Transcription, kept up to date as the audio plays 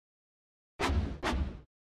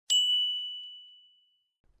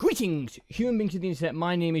Greetings, human beings of the internet.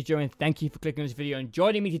 My name is Joe, and thank you for clicking on this video and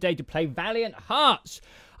joining me today to play Valiant Hearts.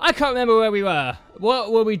 I can't remember where we were.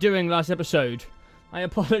 What were we doing last episode? I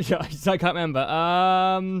apologize. I can't remember.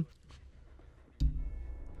 I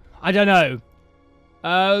don't know.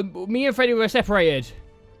 Me and Freddy were separated.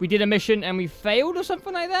 We did a mission and we failed or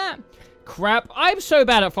something like that. Crap. I'm so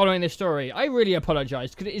bad at following this story. I really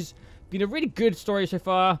apologize because it has been a really good story so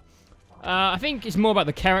far. I think it's more about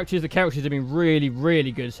the characters. The characters have been really,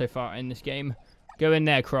 really good so far in this game. Go in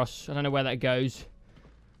there, Cross. I don't know where that goes.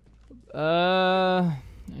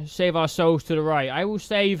 Save our souls to the right. I will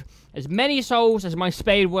save as many souls as my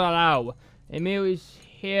spade will allow. Emil is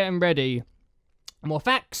here and ready. More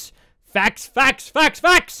facts. Facts, facts, facts,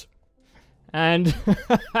 facts! And, do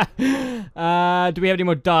we have any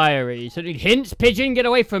more diaries? So, hints, pigeon, get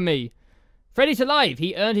away from me. Freddy's alive.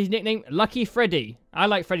 He earned his nickname Lucky Freddy. I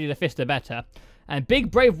like Freddy the Fister better. And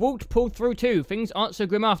Big Brave Walt pulled through too. Things aren't so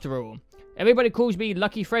grim after all. Everybody calls me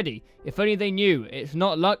Lucky Freddy. If only they knew. It's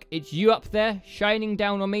not luck. It's you up there, shining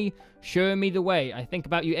down on me, showing me the way. I think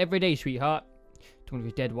about you every day, sweetheart. Talking to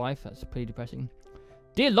his dead wife. That's pretty depressing.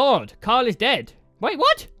 Dear Lord, Carl is dead. Wait,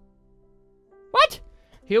 what? What?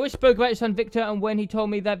 He always spoke about his son Victor, and when he told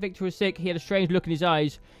me that Victor was sick, he had a strange look in his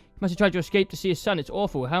eyes. He must have tried to escape to see his son. It's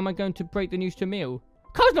awful. How am I going to break the news to Emil?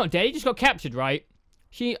 Carl's not dead. He just got captured, right?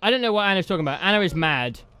 I don't know what Anna's talking about. Anna is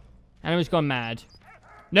mad. Anna's gone mad.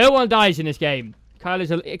 No one dies in this game. Carl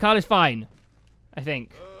is fine, I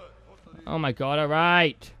think. Oh my god,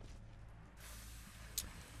 alright.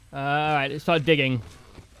 Alright, let's start digging.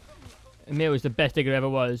 Emil was the best digger ever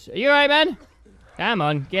was. Are you alright, man? Come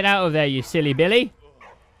on, get out of there, you silly Billy.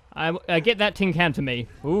 Get that tin can to me.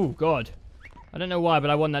 Ooh, god. I don't know why, but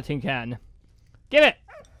I want that tin can. Give it!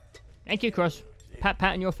 Thank you, Cross. Pat,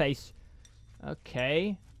 pat in your face.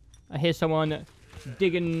 Okay. I hear someone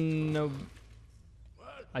digging...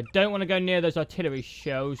 I don't want to go near those artillery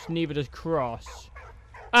shells. Neither does Cross.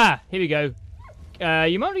 Ah, here we go.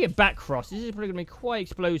 You might want to get back, Cross. This is probably going to be quite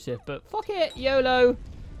explosive, but fuck it, YOLO.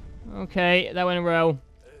 Okay, that went well.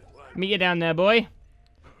 Meet you down there, boy. I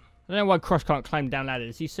don't know why Cross can't climb down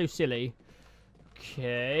ladders. He's so silly.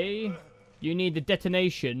 Okay. You need the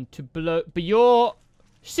detonation to blow... But you're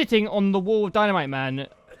sitting on the wall of dynamite, man.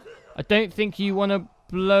 I don't think you want to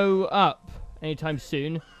blow up anytime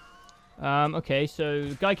soon. Okay, so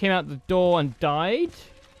the guy came out the door and died.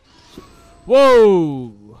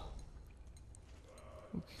 Whoa!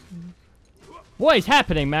 What is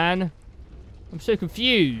happening, man? I'm so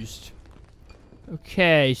confused.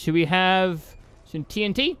 Okay, so we have some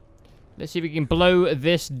TNT. Let's see if we can blow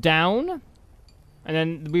this down. And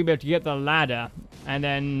then we'll be able to get the ladder. And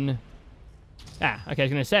then... Ah, okay, I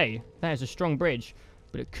was going to say. That is a strong bridge.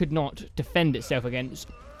 But it could not defend itself against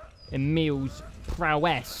Emil's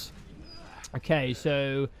prowess. Okay,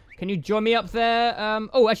 so... Can you join me up there?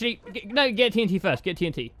 Oh, actually... No, get TNT first. Get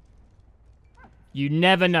TNT. You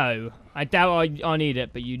never know. I doubt I'll need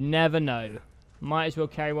it, but you never know. Might as well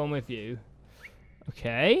carry one with you.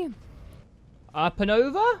 Okay. Up and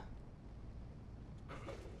over?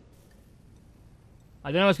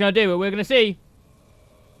 I don't know what it's going to do, but we're going to see.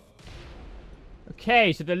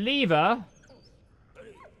 Okay, so the lever...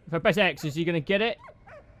 If I press X, is he going to get it?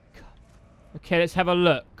 Okay, let's have a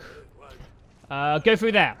look. Go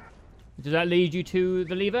through there. Does that lead you to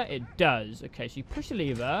the lever? It does. Okay, so you push the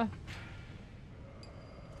lever.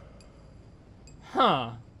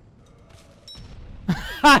 Huh.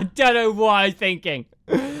 I don't know what I was thinking.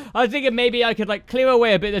 I was thinking maybe I could, like, clear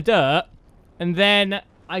away a bit of the dirt. And then...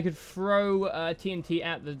 I could throw TNT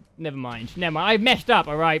at the... Never mind. Never mind. I messed up,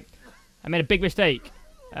 alright? I made a big mistake.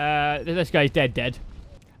 This guy's dead.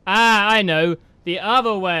 Ah, I know. The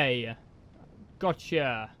other way.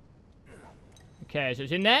 Gotcha. Okay, so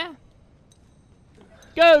it's in there.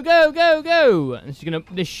 Go, go, go, go!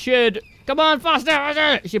 This should... Come on,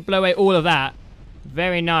 faster! It should blow away all of that.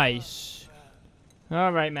 Very nice.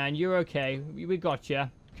 Alright, man. You're okay. We gotcha.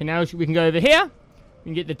 Okay, now we can go over here. We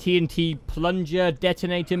can get the TNT plunger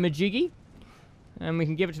detonator majiggy. And we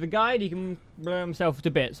can give it to the guy. He can blow himself to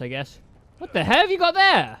bits, I guess. What the hell have you got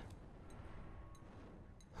there?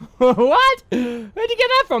 What? Where'd you get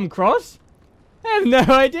that from, Cross? I have no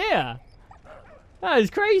idea. That is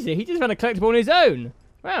crazy. He just found a collectible on his own.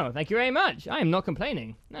 Well, thank you very much. I am not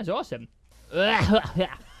complaining. That's awesome.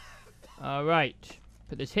 Alright.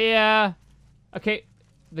 Put this here. Okay.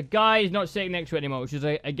 The guy is not sitting next to it anymore, which is,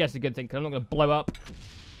 I guess, a good thing, because I'm not going to blow up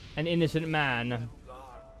an innocent man,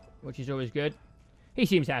 which is always good. He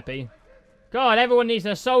seems happy. God, everyone needs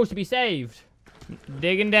their souls to be saved.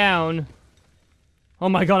 Digging down. Oh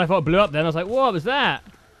my god, I thought it blew up then. I was like, what was that?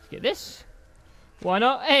 Let's get this. Why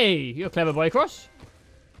not? Hey, you're a clever boy, Cross.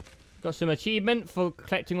 Got some achievement for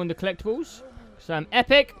collecting on the collectibles. So I'm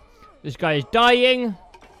epic. This guy is dying.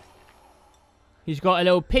 He's got a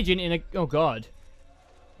little pigeon in a... Oh, God.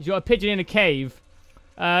 He's got a pigeon in a cave.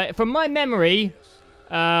 From my memory,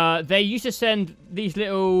 they used to send these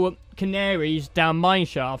little canaries down mine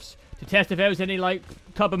shafts to test if there was any, like,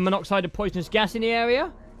 carbon monoxide or poisonous gas in the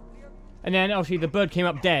area. And then, obviously, the bird came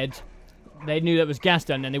up dead. They knew there was gas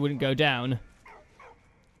done and they wouldn't go down.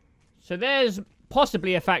 So there's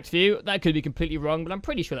possibly a fact for you. That could be completely wrong, but I'm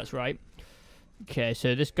pretty sure that's right. Okay,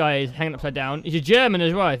 so this guy is hanging upside down. He's a German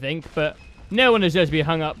as well, I think, but no one deserves to be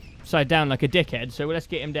hung upside down like a dickhead, so let's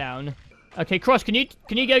get him down. Okay, Cross, can you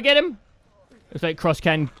go get him? Looks like Cross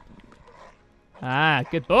can. Ah,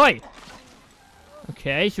 good boy.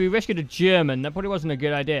 Okay, so we rescued a German. That probably wasn't a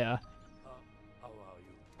good idea.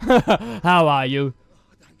 How are you?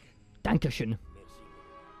 Dankeschön.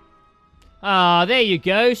 Ah, there you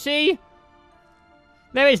go, see?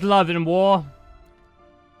 There is love in war.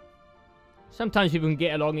 Sometimes people can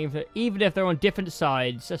get along even if they're on different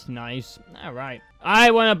sides. That's nice. Alright.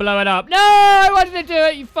 I want to blow it up. No! I wanted to do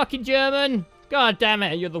it, you fucking German! God damn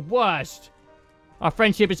it, you're the worst. Our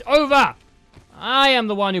friendship is over! I am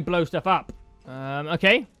the one who blows stuff up.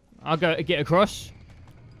 Okay. I'll go get across.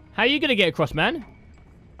 How are you going to get across, man?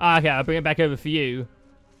 Ah, okay, I'll bring it back over for you.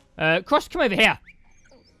 Cross, come over here.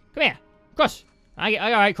 Come here. Cross.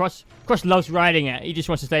 Alright, Cross. Cross loves riding it. He just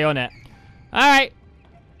wants to stay on it. Alright.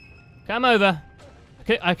 Come over.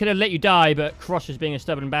 I could have let you die, but Cross was being a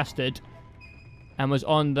stubborn bastard. And was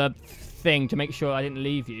on the thing to make sure I didn't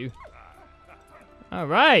leave you.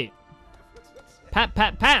 Alright. Pat,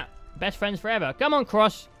 pat, pat. Best friends forever. Come on,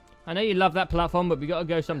 Cross. I know you love that platform, but we gotta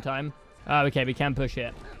go sometime. Oh, okay, we can push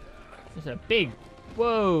it. It's a big...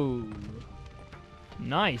 Whoa.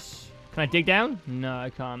 Nice. Can I dig down? No, I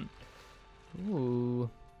can't. Ooh.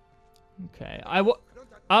 Okay.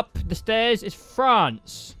 Up the stairs is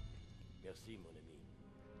France.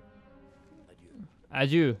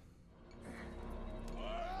 Adieu.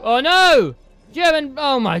 Oh no! German!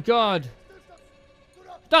 Oh my god!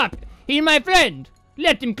 Stop! He's my friend!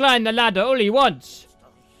 Let him climb the ladder only once!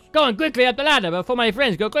 Go on quickly up the ladder before my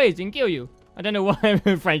friends go crazy and kill you! I don't know why I'm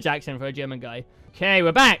in French accent for a German guy. Okay,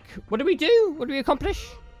 we're back! What did we do? What did we accomplish?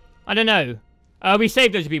 I don't know. We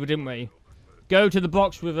saved those people, didn't we? Go to the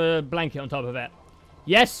box with a blanket on top of it.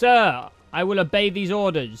 Yes, sir! I will obey these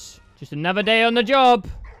orders. Just another day on the job!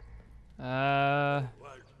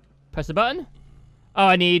 Press the button? Oh,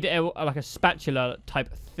 I need like a spatula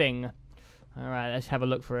type thing. Alright, let's have a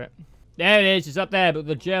look for it. There it is, it's up there, but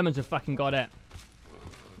the Germans have fucking got it.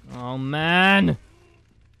 Oh, man.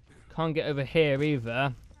 Can't get over here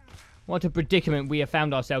either. What a predicament we have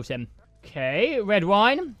found ourselves in. Okay, red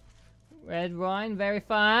wine. Red wine, very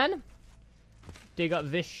fine. Dig up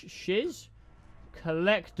this shiz.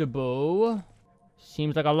 Collectible.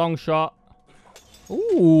 Seems like a long shot.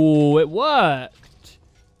 Ooh, it worked.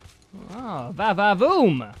 Ah,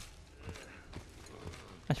 va-va-voom.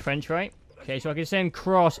 That's French, right? Okay, so I can send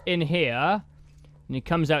Cross in here. And he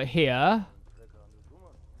comes out here.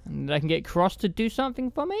 And I can get Cross to do something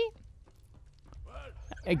for me?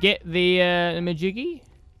 Get the majiggy.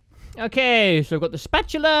 Okay, so I've got the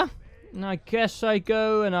spatula. And I guess I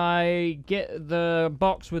go and I get the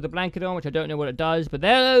box with the blanket on, which I don't know what it does. But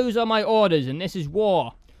those are my orders, and this is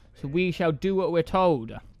war. So we shall do what we're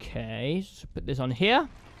told. Okay, so put this on here.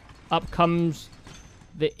 Up comes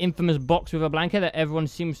the infamous box with a blanket that everyone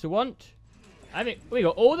seems to want. I mean, we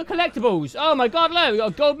got all the collectibles. Oh my god, look, we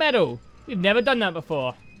got a gold medal. We've never done that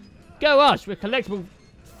before. Go us, we're collectible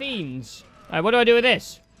fiends. Alright, what do I do with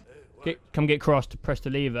this? Come get Cross to press the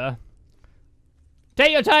lever.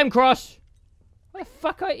 Take your time, Cross. Where the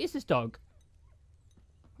fuck is this dog?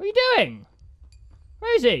 What are you doing?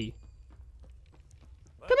 Where is he?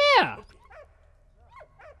 Come here.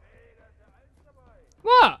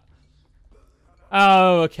 What?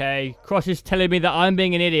 Oh, okay. Cross is telling me that I'm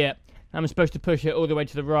being an idiot. I'm supposed to push it all the way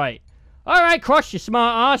to the right. Alright, Cross, you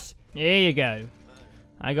smart ass. Here you go.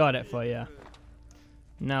 I got it for you.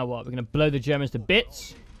 Now what? We're going to blow the Germans to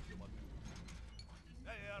bits.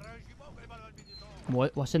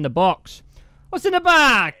 What's in the box? What's in the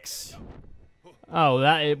box? Oh,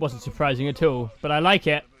 it wasn't surprising at all. But I like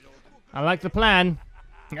it. I like the plan.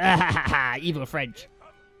 Evil French.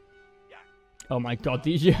 Oh my god,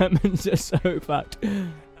 these Germans are so fucked.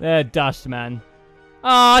 They're dust, man.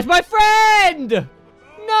 Ah, it's my friend!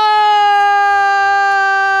 No!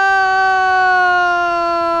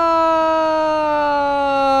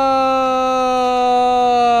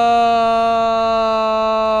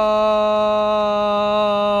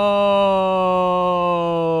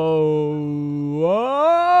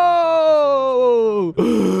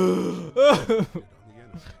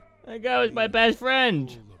 That guy was my best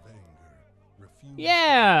friend.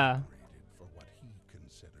 Yeah.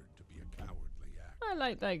 I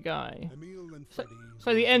like that guy.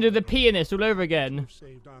 So the end of the pianist all over again.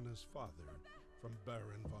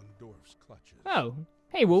 Oh,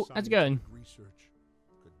 hey Walt, how's it going?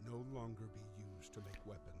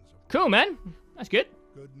 Cool, man. That's good.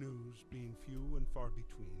 Good news being few and far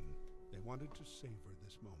between. They wanted to savor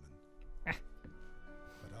this moment. But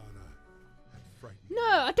Anna had frightened. No,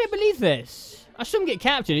 I don't believe this. I saw him get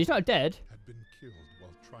captured. He's not dead. Had been killed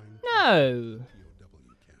while trying No. to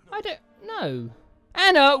POW camp. I don't know.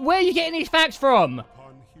 Anna, where are you getting these facts from?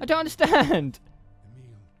 I don't understand.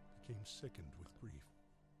 Emil became sickened with grief.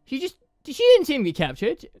 She didn't see him get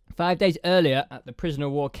captured. 5 days earlier at the prisoner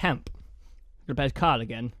of war camp. Gonna play as Carl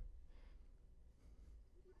again.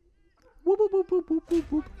 Whoop, whoop, whoop, whoop, whoop,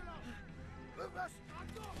 whoop, whoop.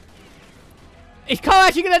 Is Carl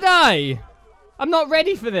actually gonna die? I'm not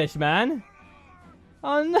ready for this, man.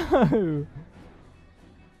 Oh no.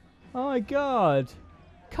 Oh my god.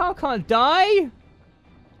 Carl can't die?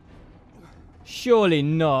 Surely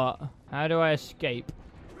not. How do I escape?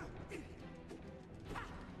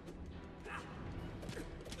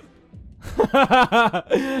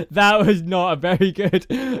 That was not a very good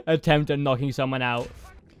attempt at knocking someone out.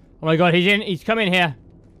 Oh my god, he's coming here.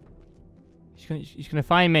 He's gonna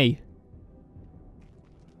find me.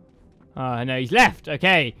 Oh no, he's left.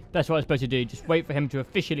 Okay, that's what I'm supposed to do. Just wait for him to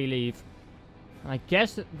officially leave. I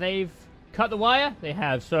guess that they've cut the wire. They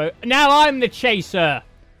have. So now I'm the chaser.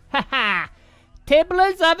 Haha.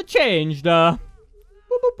 Tables have changed. Boop,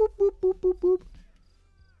 boop, boop, boop, boop, boop, boop.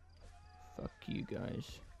 Fuck you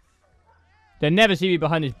guys. They'll never see me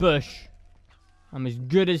behind this bush. I'm as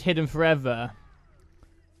good as hidden forever.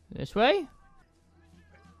 This way?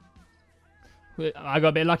 I got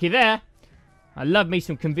a bit lucky there. I love me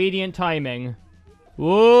some convenient timing.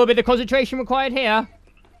 Whoa, bit of concentration required here.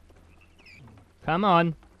 Come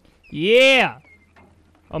on. Yeah!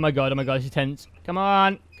 Oh my god, this is tense. Come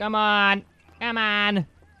on, come on, come on.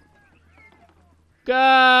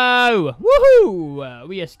 Go! Woohoo!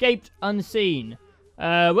 We escaped unseen.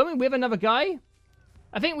 Weren't we with another guy?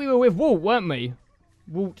 I think we were with Walt, weren't we?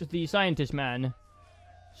 Walt, the scientist man.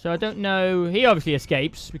 So I don't know. He obviously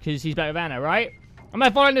escapes because he's back with Anna, right? Am I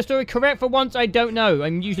following the story correct for once? I don't know.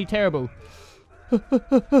 I'm usually terrible. Give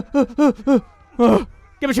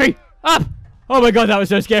a tree! Up! Oh my god, that was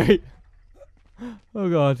so scary. Oh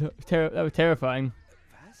god, that was terrifying.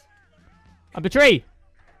 Up a tree!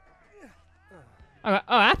 Oh,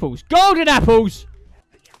 apples. Golden apples!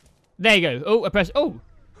 There you go. Oh, I press. Oh!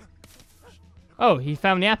 Oh, he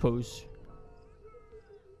found the apples.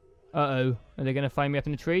 Uh-oh. Are they going to find me up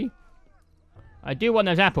in the tree? I do want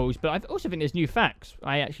those apples, but I also think there's new facts.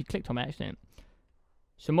 I actually clicked on my accident.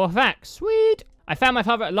 Some more facts. Sweet! I found my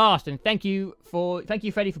father at last, and thank you,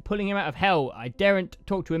 Freddy, for pulling him out of hell. I daren't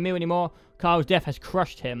talk to Emil anymore. Carl's death has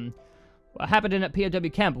crushed him. What happened in that POW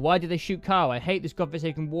camp? Why did they shoot Carl? I hate this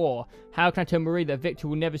godforsaken war. How can I tell Marie that Victor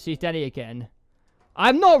will never see his daddy again?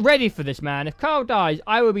 I'm not ready for this, man. If Carl dies,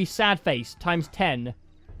 I will be sad-faced times 10.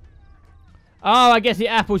 Oh, I guess the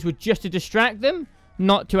apples were just to distract them,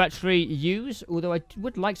 not to actually use. Although I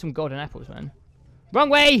would like some golden apples, man. Wrong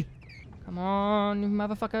way! Come on, you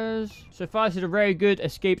motherfuckers. So far, this is a very good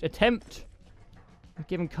escaped attempt. I'm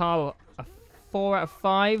giving Carl a 4 out of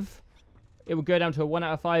 5. It will go down to a 1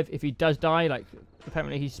 out of 5 if he does die, like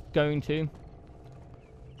apparently he's going to.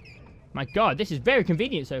 My god, this is very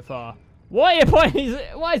convenient so far. What is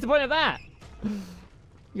the point of that? You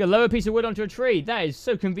got a lower piece of wood onto a tree. That is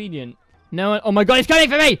so convenient. No one. Oh my god, it's coming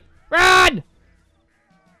for me! Run!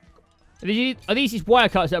 Are these just wire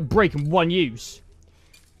cuts that break in one use?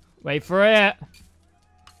 Wait for it.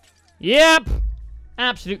 Yep!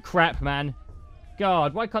 Absolute crap, man.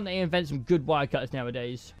 God, why can't they invent some good wire cutters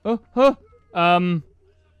nowadays? Go down!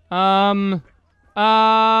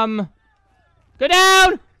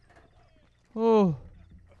 Oh.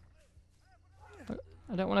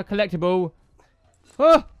 I don't want a collectible.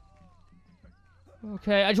 Oh!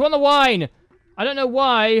 Okay, I just want the wine. I don't know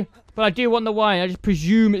why, but I do want the wine. I just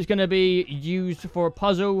presume it's going to be used for a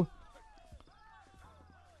puzzle.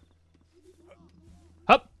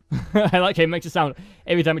 Up. I like how it makes a sound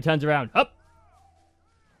every time it turns around. Up.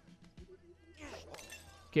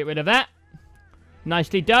 Get rid of that.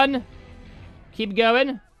 Nicely done. Keep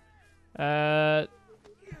going. What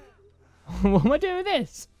am I doing with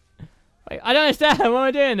this? Wait, I don't understand. Why am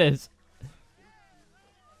I doing this?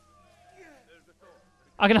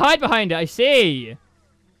 I can hide behind it. I see.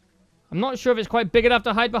 I'm not sure if it's quite big enough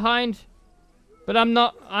to hide behind, but I'm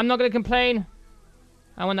not going to complain.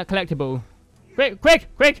 I want that collectible. Quick, quick,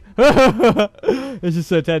 quick! This is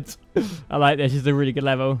so tense. I like this. This is a really good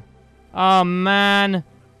level. Oh, man.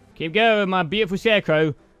 Keep going, my beautiful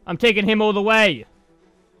Scarecrow. I'm taking him all the way.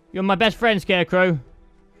 You're my best friend, Scarecrow.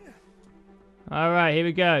 Alright, here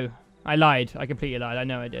we go. I lied. I completely lied. I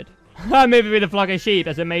know I did. I'm moving with a flock of sheep.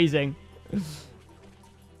 That's amazing.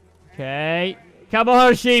 Okay. Come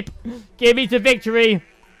on, sheep. Give me to victory.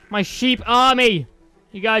 My sheep army.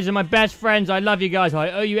 You guys are my best friends. I love you guys.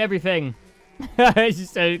 I owe you everything. This is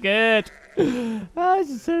so good. This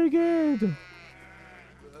is so good.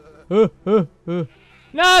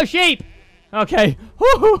 No, sheep. Okay.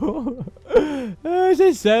 This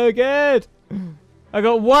is so good. I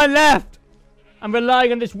got one left. I'm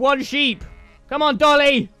relying on this one sheep. Come on,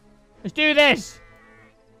 Dolly. Let's do this.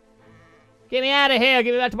 Get me out of here.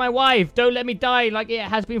 Give it back to my wife. Don't let me die like it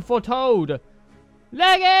has been foretold.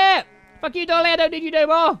 Leg it. Fuck you, Dolly. I don't need you no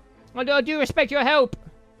more. I do respect your help.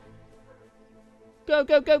 Go,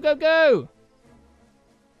 go, go, go, go.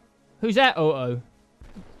 Who's that? Uh-oh.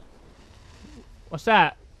 What's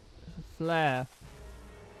that? Flare.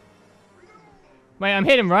 Wait, I'm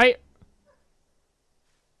hidden, right?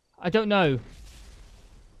 I don't know.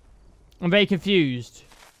 I'm very confused.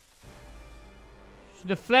 So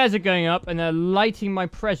the flares are going up and they're lighting my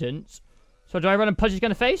presence. So do I run and punch this guy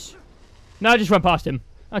in the face? No, just run past him.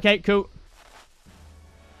 Okay, cool.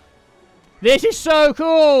 This is so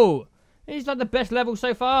cool! This is like the best level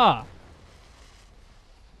so far.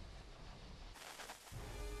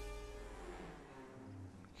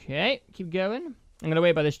 Okay, keep going. I'm going to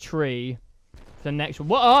wait by this tree for the next one.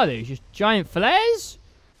 What are these? Just giant flares?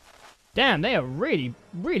 Damn, they are really,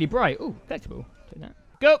 really bright. Ooh, collectible. Take that.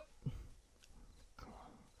 Go!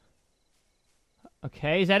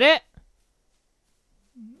 Okay, is that it?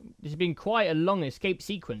 This has been quite a long escape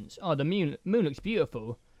sequence. Oh, the moon looks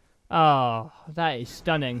beautiful. Oh, that is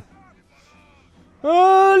stunning.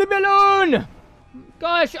 Oh, leave me alone!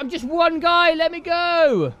 Gosh, I'm just one guy. Let me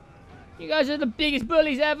go. You guys are the biggest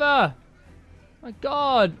bullies ever. My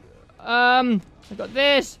God. I got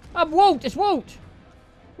this. I'm Walt. It's Walt.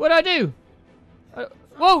 What do I do?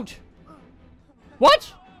 Walt.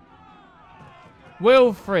 What?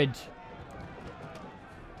 Wilfred.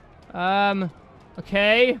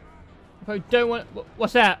 Okay. If I don't want...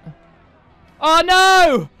 What's that? Oh,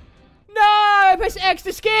 no! No! Press X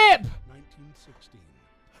to skip! 1916.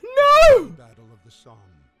 No! The Battle of the Somme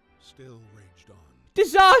still raged on.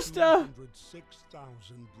 Disaster!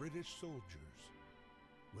 206,000 British soldiers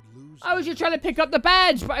would lose. I was just trying to pick up the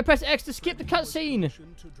badge, but I pressed X to skip the cutscene.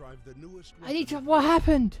 I need to... What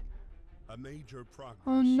happened? A major progress.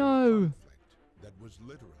 Oh, no. That was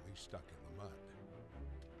literally stuck in the mud.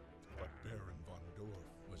 But Baron von Dorf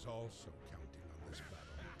was also counting on this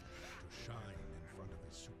battle to shine in front of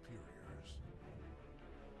his superiors.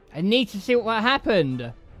 I need to see what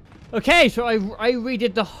happened. Okay, so I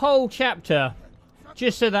redid the whole chapter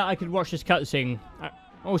just so that I could watch this cutscene.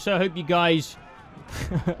 Also, I hope you guys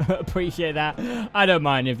appreciate that. I don't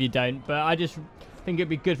mind if you don't, but I just think it'd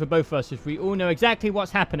be good for both of us if we all know exactly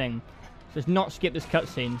what's happening. So let's not skip this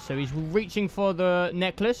cutscene. So he's reaching for the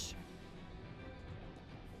necklace.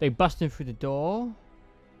 They bust him through the door.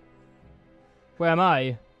 Where am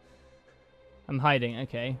I? I'm hiding,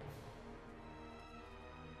 okay.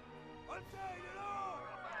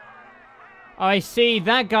 Oh, I see.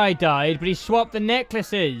 That guy died, but he swapped the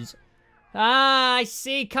necklaces. Ah, I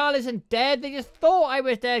see. Carl isn't dead. They just thought I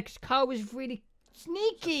was dead because Carl was really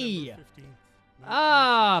sneaky.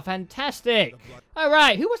 Ah, fantastic. All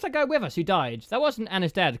right, who was that guy with us who died? That wasn't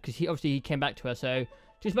Anna's dad because he came back to her, so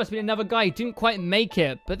just must have been another guy who didn't quite make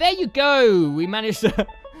it. But there you go. We managed to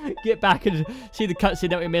get back and see the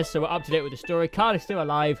cutscene that we missed, so we're up to date with the story. Carl is still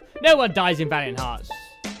alive. No one dies in Valiant Hearts.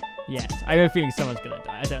 Yes, I have a feeling someone's going to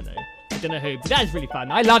die. I don't know. I don't know who, but that is really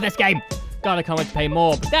fun. I love this game. God, I can't wait to play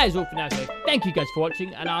more. But that is all for now, so thank you guys for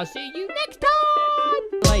watching, and I'll see you next time.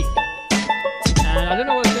 Like, and I don't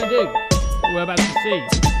know what I'm going to do. We're about to see.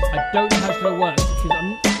 I don't know how it's going to work because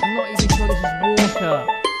I'm not even sure this is water.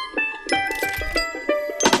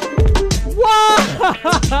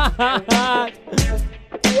 What?